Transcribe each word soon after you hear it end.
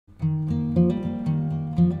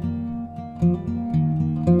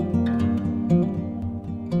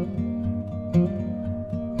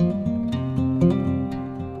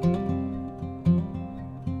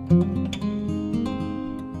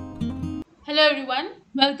Hello everyone,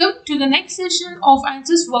 welcome to the next session of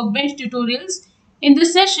ANSYS Workbench tutorials. In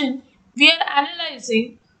this session, we are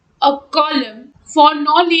analyzing a column for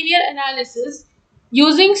nonlinear analysis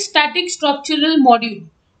using static structural module.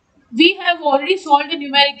 We have already solved a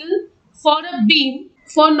numerical for a beam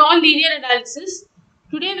for nonlinear analysis.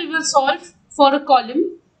 Today we will solve for a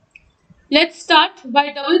column. Let's start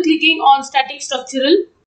by double clicking on static structural.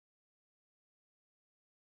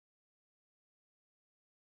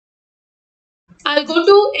 I'll go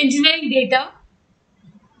to engineering data.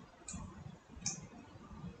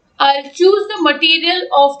 I'll choose the material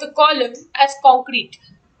of the column as concrete.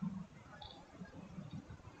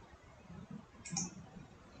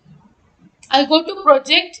 I'll go to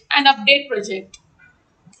project and update project.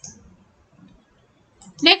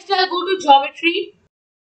 Next I'll go to geometry,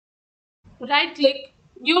 right click,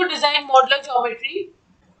 new design modular geometry.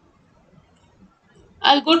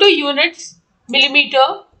 I'll go to units, millimeter,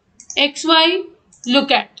 XY,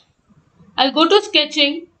 look at. I'll go to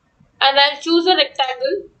sketching and I'll choose a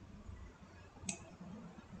rectangle.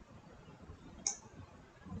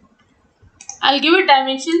 I'll give it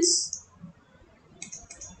dimensions.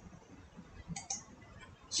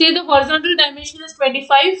 Say the horizontal dimension is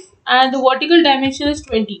 25 and the vertical dimension is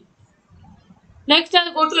 20. Next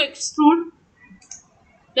I'll go to extrude.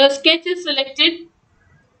 The sketch is selected.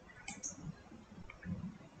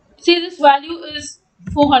 Say this value is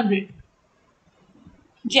 400.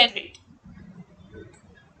 Generate.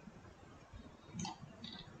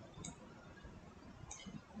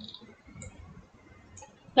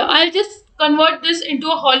 Now I'll just convert this into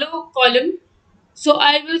a hollow column. So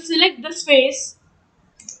I will select this face,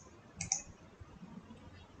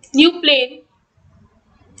 new plane,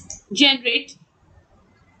 generate,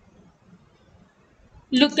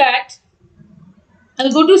 look at.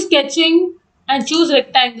 I'll go to sketching and choose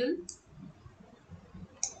rectangle.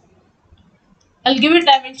 I'll give it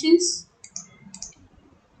dimensions.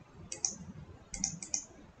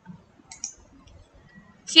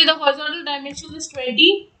 See, the horizontal dimension is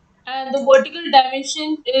 20 and the vertical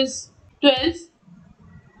dimension is 12,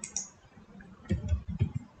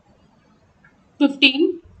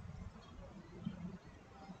 15.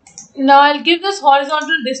 Now I'll give this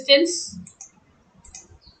horizontal distance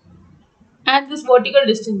and this vertical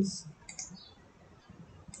distance.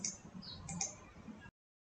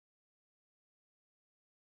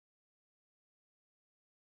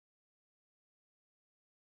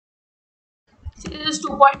 See, this is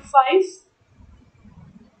 2.5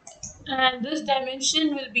 and this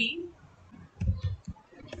dimension will be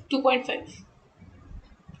 2.5.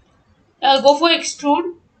 I'll go for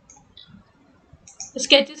extrude. The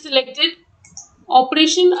sketch is selected.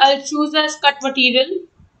 Operation I'll choose as cut material.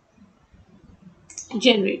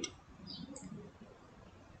 Generate.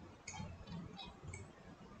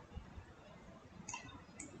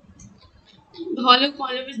 The hollow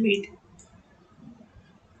column is made.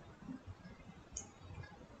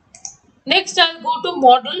 Next I'll go to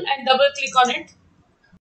model and double click on it.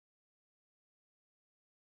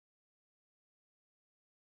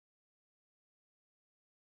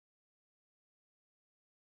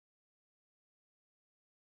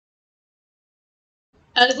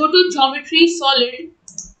 I'll go to geometry solid.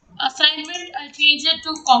 Assignment I'll change it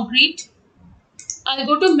to concrete. I'll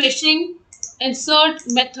go to meshing, insert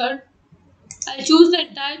method. I'll choose the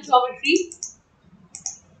entire geometry.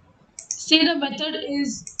 Say the method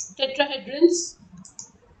is tetrahedrons.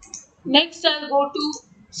 Next I'll go to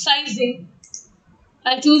sizing.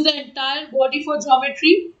 I'll choose the entire body for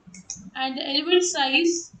geometry and the element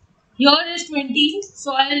size here is 20,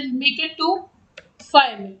 so I'll make it to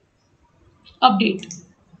 5 mm. Update.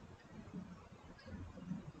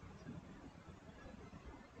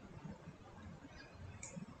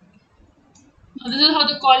 Now this is how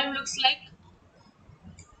the column looks like.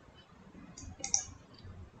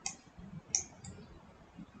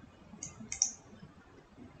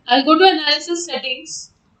 I'll go to analysis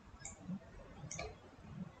settings.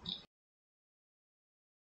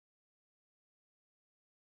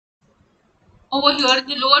 Over here in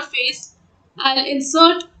the lower face, I'll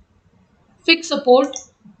insert fixed support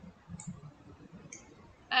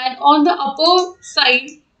and on the upper side,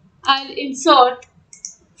 I'll insert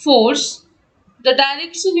force. The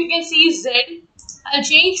direction you can see is Z. I'll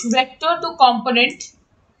change vector to component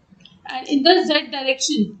and in the Z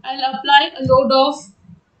direction, I'll apply a load of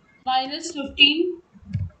minus 15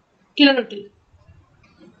 kilonewton.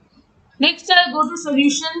 Next, I'll go to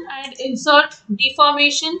solution and insert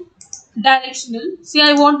deformation directional. See,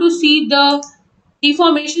 I want to see the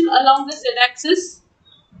deformation along the z-axis.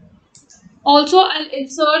 Also, I'll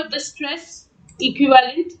insert the stress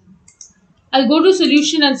equivalent. I'll go to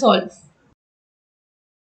solution and solve.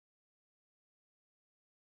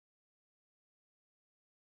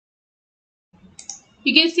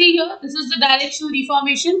 You can see here, this is the directional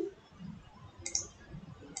deformation,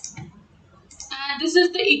 and this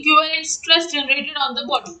is the equivalent stress generated on the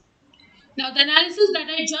body. Now, the analysis that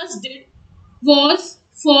I just did was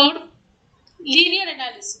for linear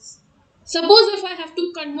analysis. Suppose if I have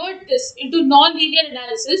to convert this into non-linear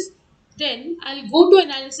analysis, then I'll go to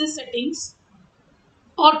analysis settings,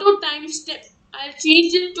 auto time step, I'll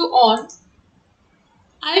change it to on.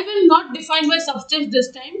 I will not define by substance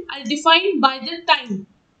this time, I'll define by the time.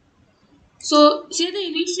 So say the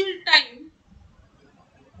initial time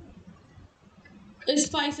is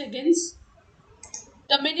 5 seconds,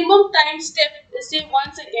 the minimum time step is say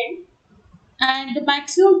 1 second, and the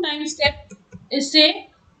maximum time step is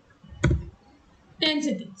say 10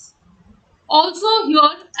 seconds. Also here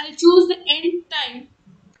I'll choose the end time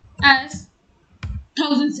as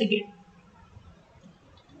 1000 seconds.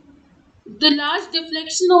 The large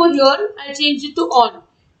deflection over here, I'll change it to on.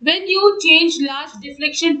 When you change large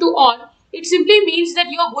deflection to on, it simply means that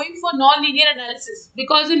you are going for non-linear analysis,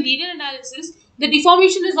 because in linear analysis, the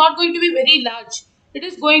deformation is not going to be very large. It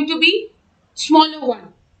is going to be smaller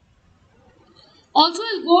one. Also,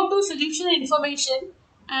 I'll go to solution information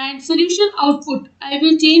and solution output. I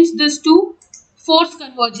will change this to force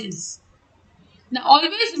convergence. Now,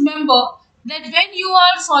 always remember that when you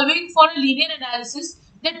are solving for a linear analysis,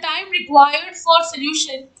 the time required for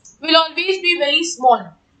solution will always be very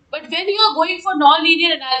small. But when you are going for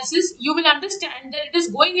non-linear analysis, you will understand that it is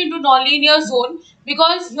going into non-linear zone,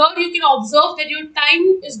 because here you can observe that your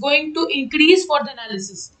time is going to increase for the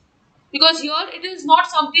analysis. Because here it is not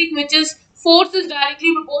something which is force is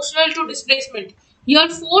directly proportional to displacement. Here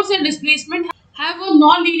force and displacement have a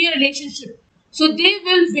non-linear relationship. So they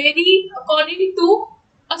will vary according to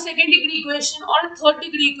a second degree equation or a third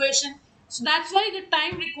degree equation. So that's why the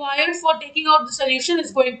time required for taking out the solution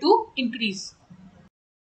is going to increase.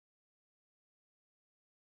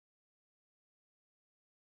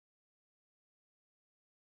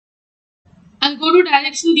 I'll go to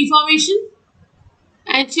directional deformation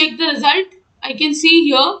and check the result. I can see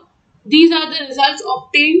here these are the results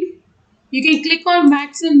obtained. You can click on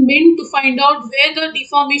max and min to find out where the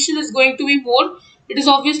deformation is going to be more. It is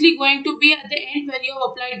obviously going to be at the end when you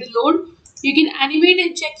have applied the load. You can animate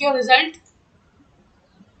and check your result.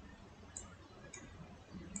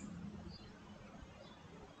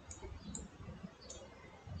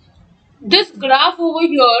 This graph over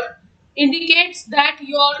here indicates that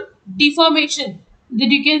your deformation that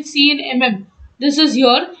you can see in mm, this is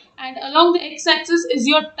here, and along the x-axis is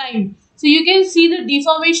your time. So you can see the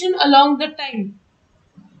deformation along the time.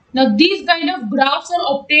 Now these kind of graphs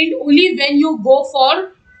are obtained only when you go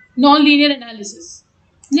for non-linear analysis.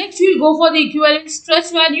 Next we'll go for the equivalent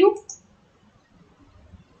stress value.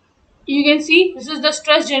 You can see this is the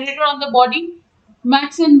stress generated on the body.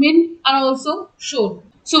 Max and min are also shown.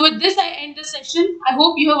 So with this I end the session. I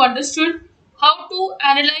hope you have understood how to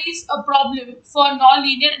analyze a problem for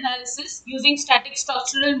non-linear analysis using static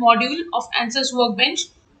structural module of ANSYS Workbench.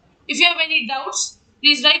 If you have any doubts,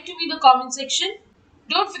 please write to me in the comment section.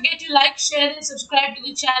 Don't forget to like, share and subscribe to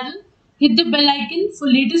the channel. Hit the bell icon for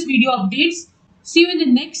latest video updates. See you in the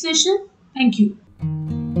next session. Thank you.